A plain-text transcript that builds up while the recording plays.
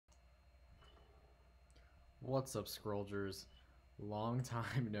What's up, Scrollgers? Long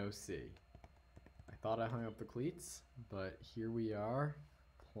time no see. I thought I hung up the cleats, but here we are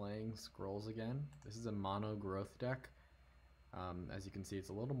playing Scrolls again. This is a mono growth deck. As you can see, it's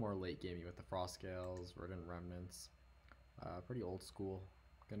a little more late gamey with the Frost Scales, Verdant Remnants. Pretty old school.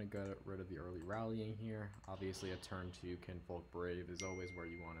 Gonna get rid of the early rallying here. Obviously, a turn 2 Kinfolk Brave is always where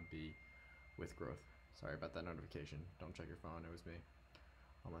you want to be with growth. Sorry about that notification. Don't check your phone, it was me.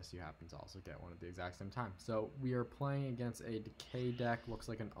 Unless you happen to also get one at the exact same time. So we are playing against a Decay deck. Looks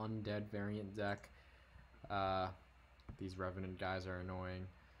like an undead variant deck. These Revenant guys are annoying.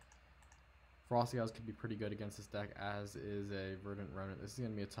 Frost Scales could be pretty good against this deck, as is a Verdant Remnant. This is going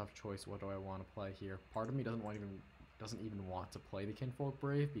to be a tough choice. What do I want to play here? Part of me doesn't even want to play the Kinfolk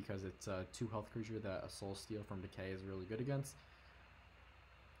Brave because it's a 2 health creature that a Soul Steal from Decay is really good against.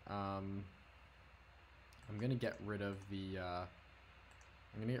 I'm going to get rid of the...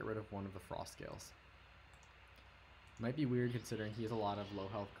 I'm going to get rid of one of the Frost Scales. Might be weird considering he has a lot of low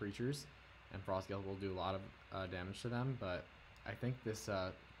health creatures, and Frost Scale will do a lot of damage to them, but I think this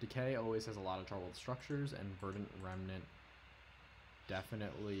Decay always has a lot of trouble with structures, and Verdant Remnant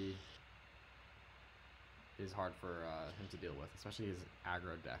definitely is hard for him to deal with, especially his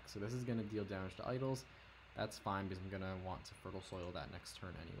aggro deck. So this is going to deal damage to idols. That's fine because I'm going to want to Fertile Soil that next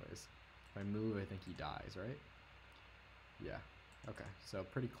turn anyways. If I move, I think he dies, right? Yeah. Okay, so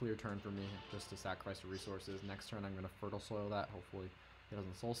pretty clear turn for me, just to sacrifice the resources. Next turn I'm going to Fertile Soil that, hopefully he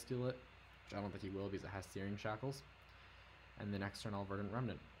doesn't Soul Steal it, which I don't think he will because it has Searing Shackles. And the next turn I'll Verdant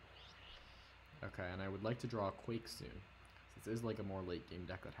Remnant. Okay, and I would like to draw a Quake soon. This is like a more late game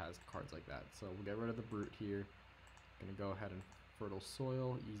deck that has cards like that. So we'll get rid of the Brute here. Gonna go ahead and Fertile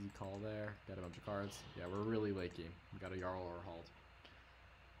Soil, easy call there, get a bunch of cards. Yeah, we're really late game. We got a Jarl or a Halt.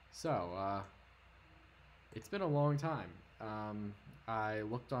 So, it's been a long time. I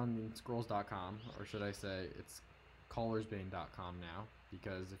looked on scrolls.com, or should I say it's callersbane.com now,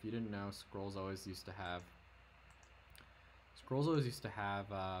 because if you didn't know, Scrolls always used to have, I'm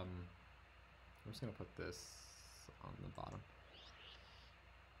just going to put this on the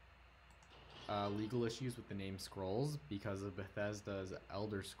bottom, legal issues with the name Scrolls because of Bethesda's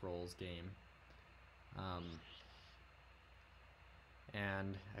Elder Scrolls game.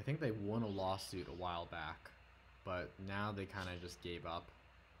 And I think they won a lawsuit a while back, but now they kind of just gave up,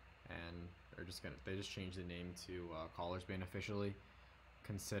 and they just changed the name to Callersbane officially,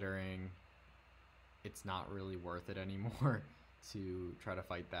 considering it's not really worth it anymore to try to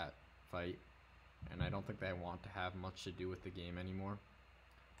fight that fight, and I don't think they want to have much to do with the game anymore,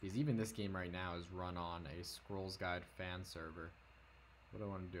 because even this game right now is run on a Scrolls Guide fan server. What do I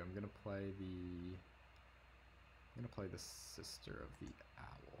want to do? I'm gonna play the Sister of the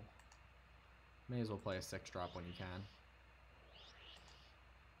Owl. May as well play a 6-drop when you can.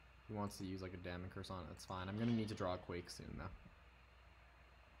 If he wants to use like a Damning Curse on it, that's fine. I'm gonna need to draw a Quake soon though.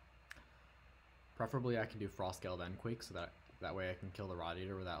 Preferably I can do Frost Scale then Quake, so that way I can kill the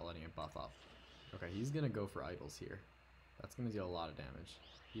Radiator without letting it buff up. Okay, he's gonna go for Idols here. That's gonna deal a lot of damage.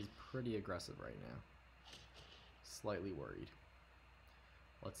 He's pretty aggressive right now. Slightly worried.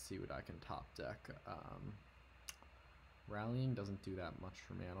 Let's see what I can top deck. Rallying doesn't do that much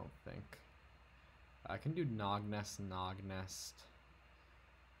for me, I don't think. I can do Nognest,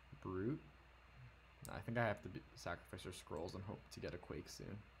 Brute. I think I have to sacrifice our Scrolls and hope to get a Quake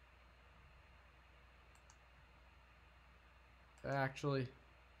soon. Actually,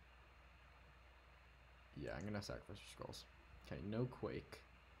 yeah, I'm gonna sacrifice our Scrolls. Okay, no Quake.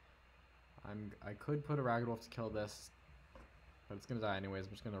 I could put a Ragged Wolf to kill this, but it's gonna die anyways.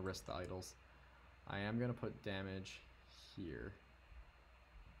 I'm just gonna risk the idols. I am gonna put damage here.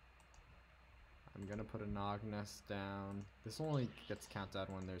 I'm gonna put a Nognest down. This only gets counted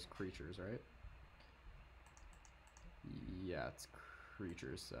when there's creatures, right? Yeah, it's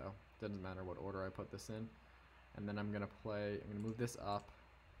creatures, so it doesn't matter what order I put this in. And then I'm gonna move this up,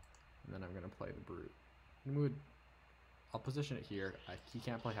 and then I'm gonna play the Brute. I'll position it here. He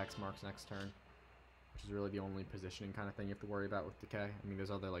can't play Hex Marks next turn, which is really the only positioning kind of thing you have to worry about with Decay. I mean,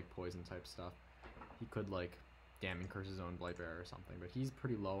 there's other like poison type stuff. He could like Damning Curse his own Blightbearer or something, but he's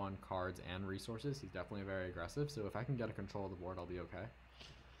pretty low on cards and resources. He's definitely very aggressive, so if I can get a control of the board, I'll be okay.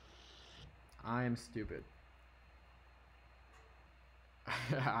 I am stupid.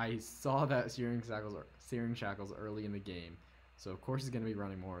 I saw that Searing Shackles early in the game, so of course he's going to be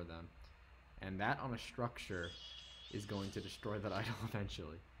running more of them. And that on a structure is going to destroy that idol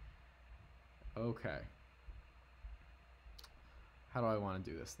eventually. Okay. How do I want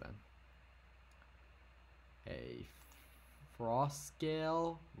to do this then? A Frost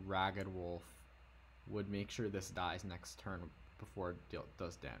Scale Ragged Wolf would make sure this dies next turn before it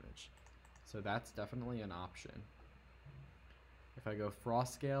does damage. So that's definitely an option. If I go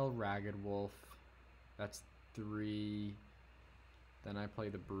Frostgale, Ragged Wolf, that's 3. Then I play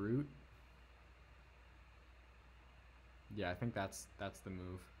the Brute. Yeah, I think that's the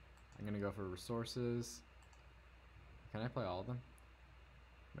move. I'm gonna go for resources. Can I play all of them?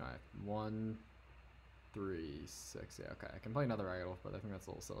 No, I have 1, 3, 6. Yeah, okay. I can play another Ragged Wolf, but I think that's a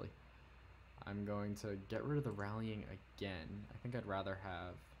little silly. I'm going to get rid of the Rallying again. I think I'd rather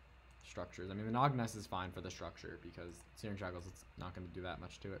have structures. I mean, the Nogness is fine for the structure because Searing Shackles, it's not going to do that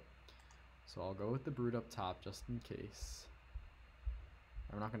much to it. So I'll go with the Brute up top just in case.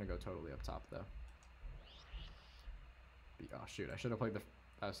 I'm not going to go totally up top though. Oh shoot, I should have played the...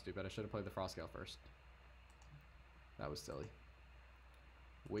 That was stupid. I should have played the Frostgale first. That was silly.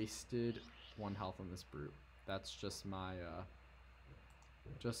 Wasted 1 health on this Brute. That's just my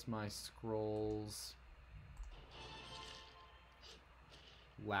scrolls.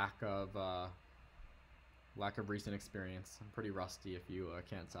 Lack of recent experience. I'm pretty rusty if you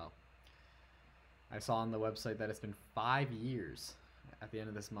can't tell. I saw on the website that it's been 5 years at the end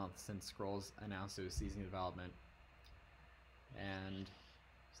of this month since Scrolls announced it was ceasing development. And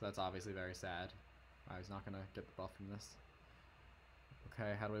so that's obviously very sad. I was not going to get the buff from this.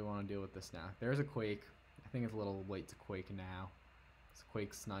 Okay, how do we want to deal with this now? There's a Quake. I think it's a little late to Quake now. This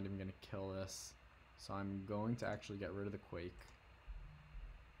Quake's not even going to kill this. So I'm going to actually get rid of the Quake.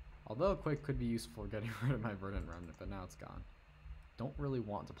 Although a Quake could be useful for getting rid of my Verdant Remnant, but now it's gone. Don't really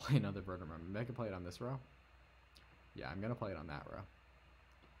want to play another Verdant Remnant. Maybe I could play it on this row. Yeah, I'm going to play it on that row.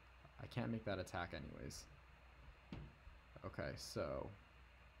 I can't make that attack anyways. Okay, so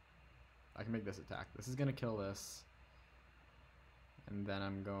I can make this attack. This is going to kill this. And then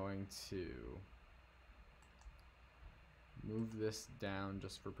I'm going to move this down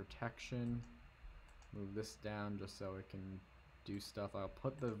just for protection. Move this down just so it can do stuff. I'll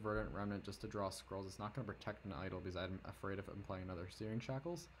put the Verdant Remnant just to draw scrolls. It's not going to protect an idol because I'm afraid if I'm playing another Searing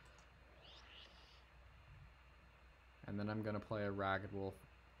Shackles. And then I'm going to play a Ragged Wolf.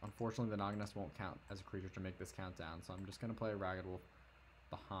 Unfortunately, the Nogness won't count as a creature to make this count down, so I'm just going to play a Ragged Wolf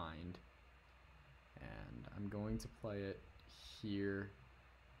behind. And I'm going to play it here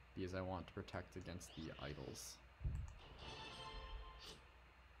because I want to protect against the idols.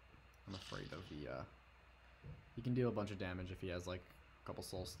 I'm afraid of the... He can deal a bunch of damage if he has like a couple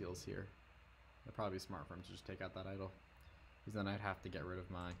soul steals here. It'd probably be smart for him to just take out that idol, because then I'd have to get rid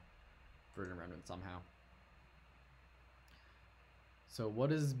of my Verdant Remnant somehow. So what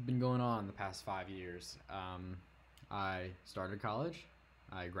has been going on the past 5 years? I started college.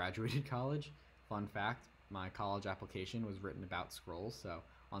 I graduated college. Fun fact, my college application was written about Scrolls, so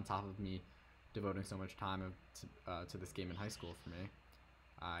on top of me devoting so much time to this game in high school for me,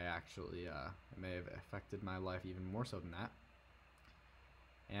 I actually, it may have affected my life even more so than that.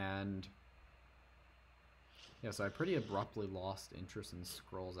 And yeah, so I pretty abruptly lost interest in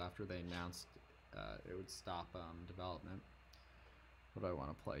Scrolls after they announced it would stop development. What do I want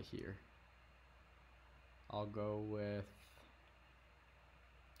to play here? I'll go with...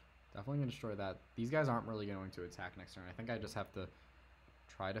 Definitely going to destroy that. These guys aren't really going to attack next turn. I think I just have to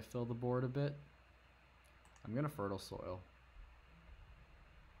try to fill the board a bit. I'm going to Fertile Soil.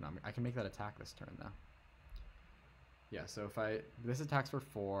 No, I can make that attack this turn though. Yeah, so if this attacks for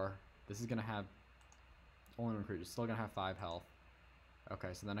 4, this is gonna have only 1 creature, still gonna have 5 health. Okay,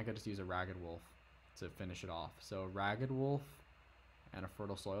 so then I could just use a Ragged Wolf to finish it off. So a Ragged Wolf and a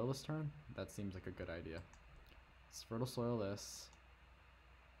Fertile Soil this turn, that seems like a good idea. Let's Fertile Soil this.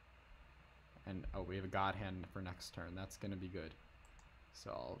 And oh, we have a God Hand for next turn, that's gonna be good.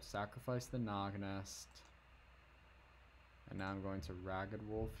 So I'll sacrifice the Nognest. And now I'm going to Ragged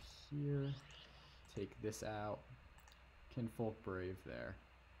Wolf here, take this out, Kinfolk Brave there,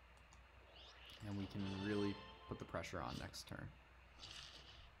 and we can really put the pressure on next turn.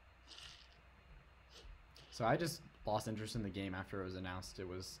 So I just lost interest in the game after it was announced it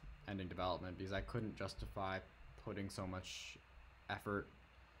was ending development because I couldn't justify putting so much effort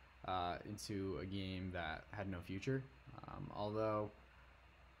into a game that had no future. Although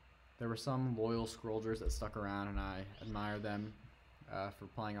there were some loyal Scrollgers that stuck around, and I admire them for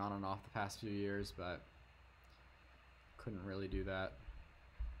playing on and off the past few years, but couldn't really do that.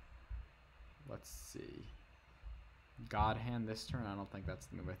 Let's see. God Hand this turn, I don't think that's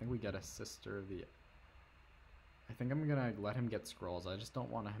the move. I think we get a Sister of the... I think I'm going to let him get Scrolls. I just don't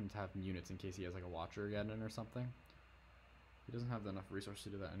want him to have units in case he has like a Watcher again or something. He doesn't have enough resources to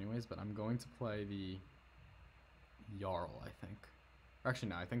do that anyways, but I'm going to play the Jarl, I think. Actually,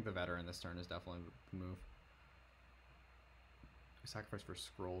 no, I think the Veteran this turn is definitely the move. Sacrifice for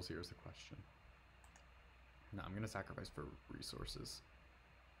Scrolls, here's the question. No, I'm going to sacrifice for resources.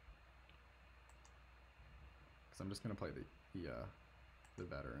 I'm just gonna play the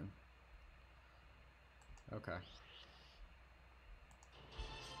veteran. Okay.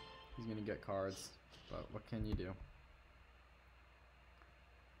 He's gonna get cards, but what can you do?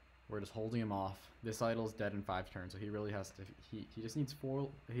 We're just holding him off. This idol's dead in 5 turns, so he really has to. He just needs 4.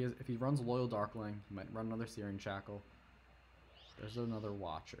 If he runs Loyal Darkling, he might run another Searing Shackle. There's another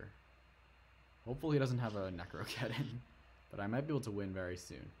Watcher. Hopefully he doesn't have a Necrogeddon, but I might be able to win very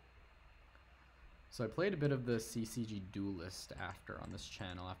soon. So I played a bit of the CCG Duelist on this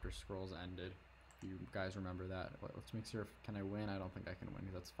channel after Scrolls ended. If you guys remember that. Let's make sure. Can I win? I don't think I can win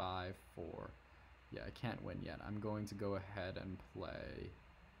because that's 5, 4. Yeah, I can't win yet. I'm going to go ahead and play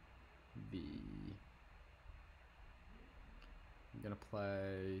I'm gonna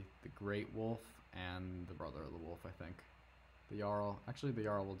play the Great Wolf and the Brother of the Wolf, I think. The Jarl, actually the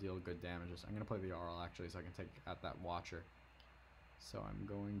Jarl will deal good damages. I'm gonna play the Jarl actually so I can take out that Watcher. So I'm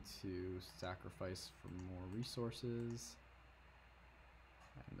going to sacrifice for more resources.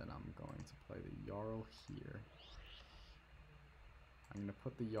 And then I'm going to play the Jarl here. I'm gonna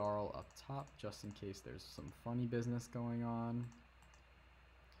put the Jarl up top just in case there's some funny business going on.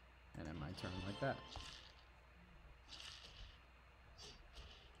 And end my turn like that.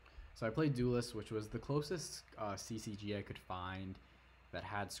 So I played Duelist, which was the closest CCG I could find that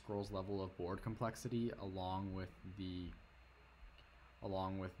had Scrolls level of board complexity, along with the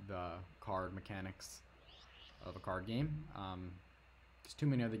card mechanics of a card game. Because too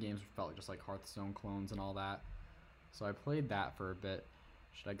many other games felt just like Hearthstone clones and all that. So I played that for a bit.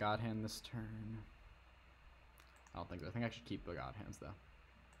 Should I God Hand this turn? I don't think so. I think I should keep the God Hands though.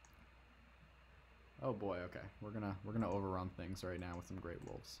 Oh boy, okay. We're gonna overrun things right now with some Great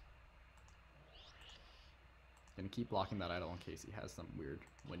Wolves. Gonna keep blocking that idol in case he has some weird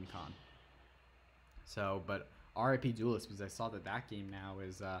win con. So, but RIP Duelist, because I saw that game now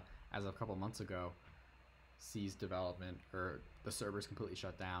is, as of a couple months ago, ceased development, or the server's completely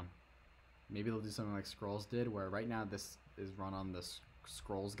shut down. Maybe they'll do something like Scrolls did, where right now this is run on the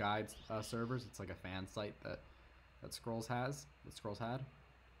Scrolls Guides servers. It's like a fan site that Scrolls had.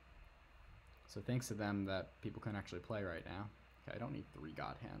 So thanks to them that people can actually play right now. Okay, I don't need 3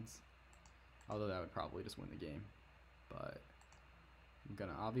 God Hands. Although that would probably just win the game. But I'm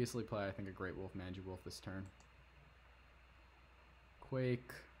gonna obviously play, I think, a Great Wolf, Mangy Wolf this turn.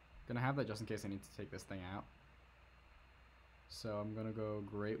 Quake. Gonna have that just in case I need to take this thing out. So I'm gonna go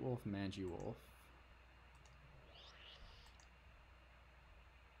Great Wolf, Mangy Wolf.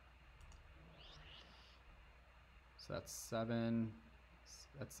 So that's 7.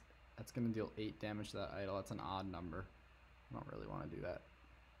 That's gonna deal 8 damage to that idol. That's an odd number. I don't really want to do that.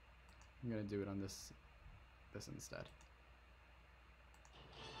 I'm gonna do it on this instead.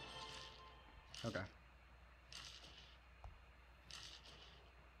 Okay.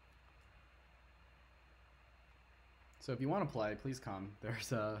 So if you want to play, please come. There's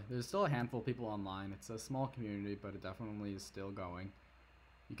still a handful of people online. It's a small community, but it definitely is still going.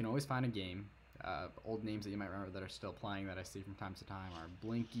 You can always find a game. Old names that you might remember that are still playing that I see from time to time are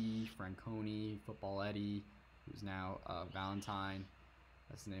Blinky, Franconi, Football Eddie, who's now Valentine.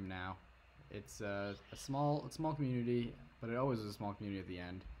 That's his name now. It's a small community, but it always was a small community at the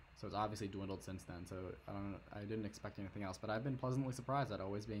end. So it's obviously dwindled since then. So I didn't expect anything else, but I've been pleasantly surprised at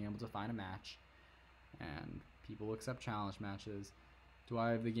always being able to find a match. And people accept challenge matches. Do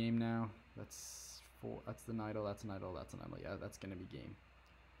I have the game now? That's the idol. That's an idol. That's an idol. Yeah, that's gonna be game.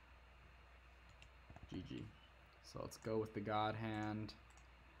 GG. So let's go with the God Hand,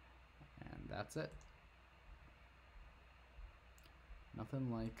 and that's it.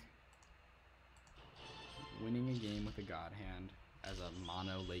 Nothing like winning a game with a God Hand as a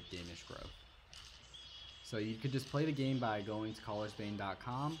mono late game-ish growth. So you could just play the game by going to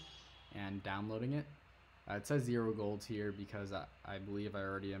colorsbane.com and downloading it. It says 0 golds here because I believe I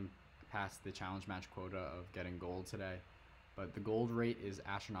already am past the challenge match quota of getting gold today. But the gold rate is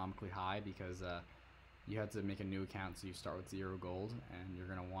astronomically high because you had to make a new account, so you start with 0 gold, and you're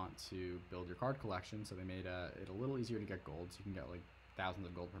going to want to build your card collection, so they made it a little easier to get gold, so you can get like thousands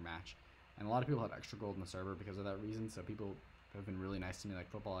of gold per match. And a lot of people have extra gold in the server because of that reason, so people have been really nice to me, like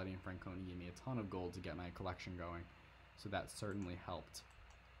Football Eddie and Franconi gave me a ton of gold to get my collection going, so that certainly helped.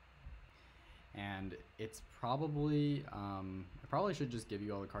 And it's probably, I probably should just give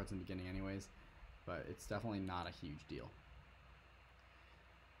you all the cards in the beginning anyways, but it's definitely not a huge deal.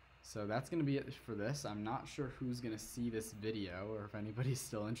 So that's going to be it for this. I'm not sure who's going to see this video or if anybody's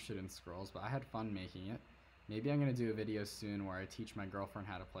still interested in Scrolls, but I had fun making it. Maybe I'm going to do a video soon where I teach my girlfriend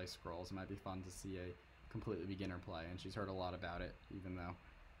how to play Scrolls. It might be fun to see a completely beginner play, and she's heard a lot about it, even though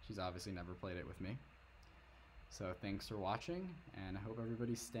she's obviously never played it with me. So thanks for watching, and I hope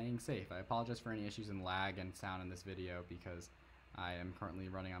everybody's staying safe. I apologize for any issues in lag and sound in this video because I am currently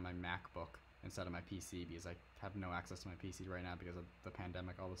running on my MacBook instead of my PC because I have no access to my PC right now because of the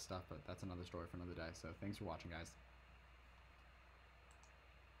pandemic, all this stuff, but that's another story for another day. So thanks for watching, guys.